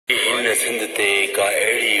इन सिंध ते का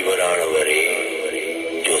अहिड़ी वराण वरे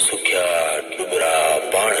जो सुखिया डुबरा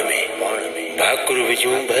पाण में भाकुर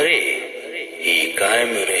विचूं भरे ही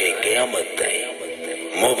कायम रहे क़यामत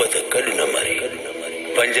ताईं मोहबत कॾ न मरे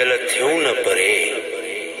पंजल थियूं न परे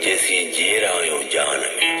जेसीं जेरा आहियूं जान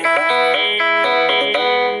में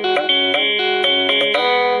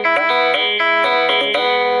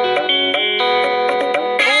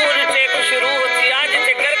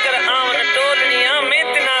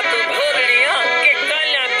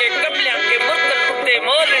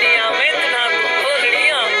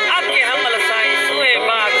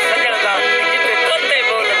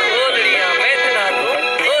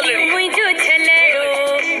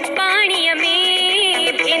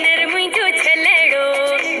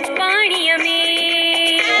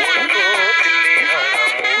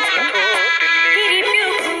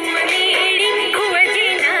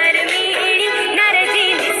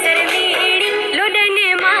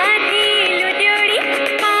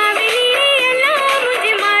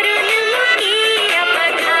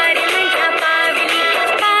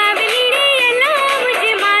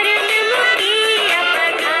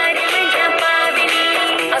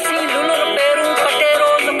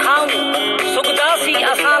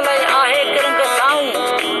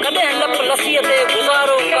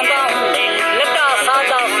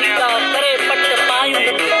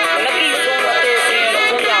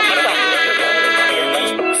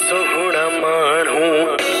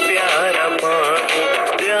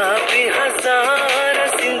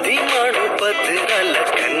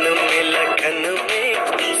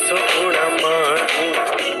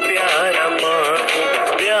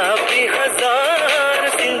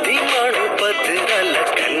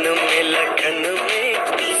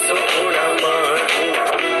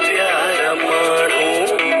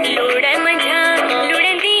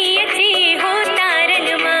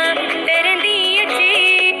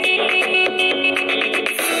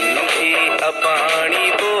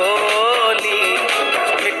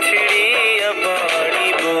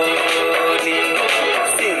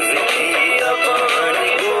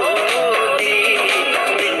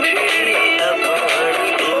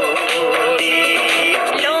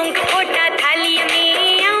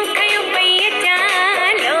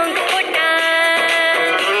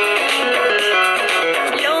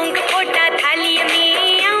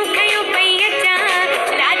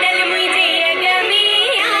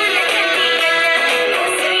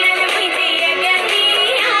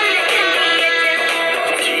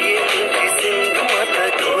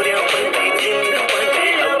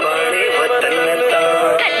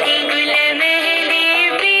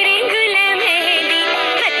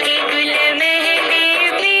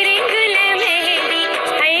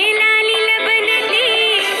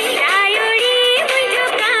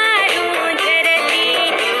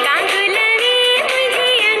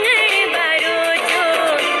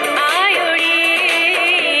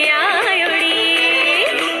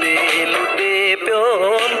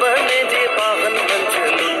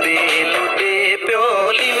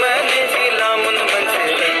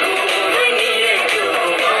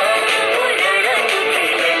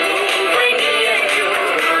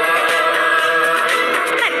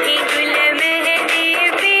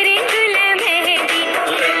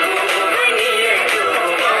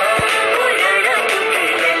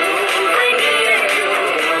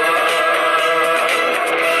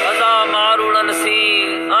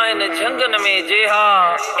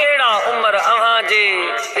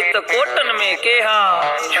कोटन में केहा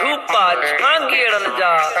झूपा छांगेड़न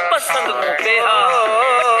जा पसंद को पेहा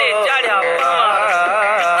पत्ते चाढ़िया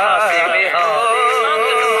खासे बेहा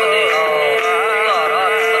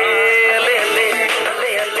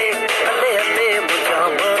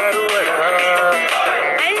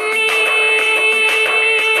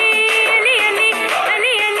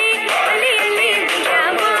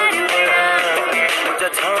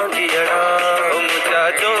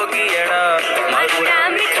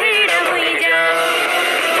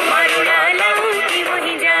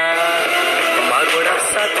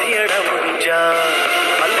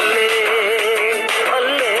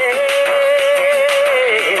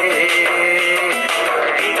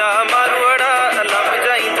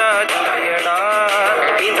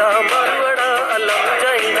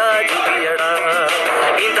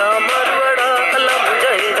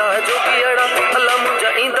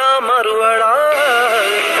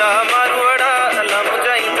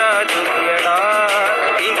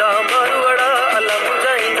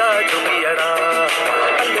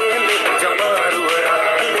Jamaru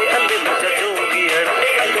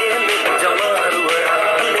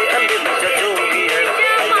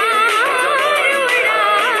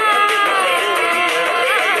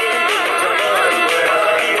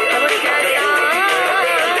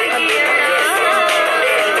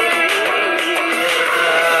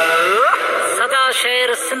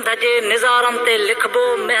दीवारनि ते लिखबो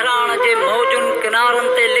मेहराण जे मौजुनि किनारनि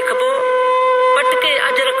ते लिखबो पटके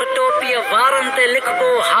अजरक टोपीअ वारनि ते लिखबो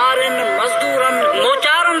हारनि मज़दूरनि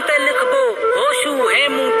मोचारनि ते लिखबो होशू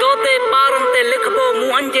हेमू तोते पारनि ते लिखबो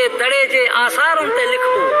मुंहनि जे दड़े जे आसारनि ते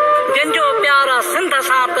लिखबो जंहिंजो प्यारा सिंध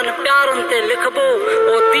सां तन प्यारनि ते लिखबो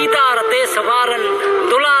ओ दीदार ते सवारनि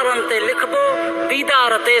दुलारनि ते लिखबो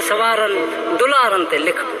दीदार ते सवारनि दुलारनि ते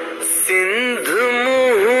लिखबो सिंध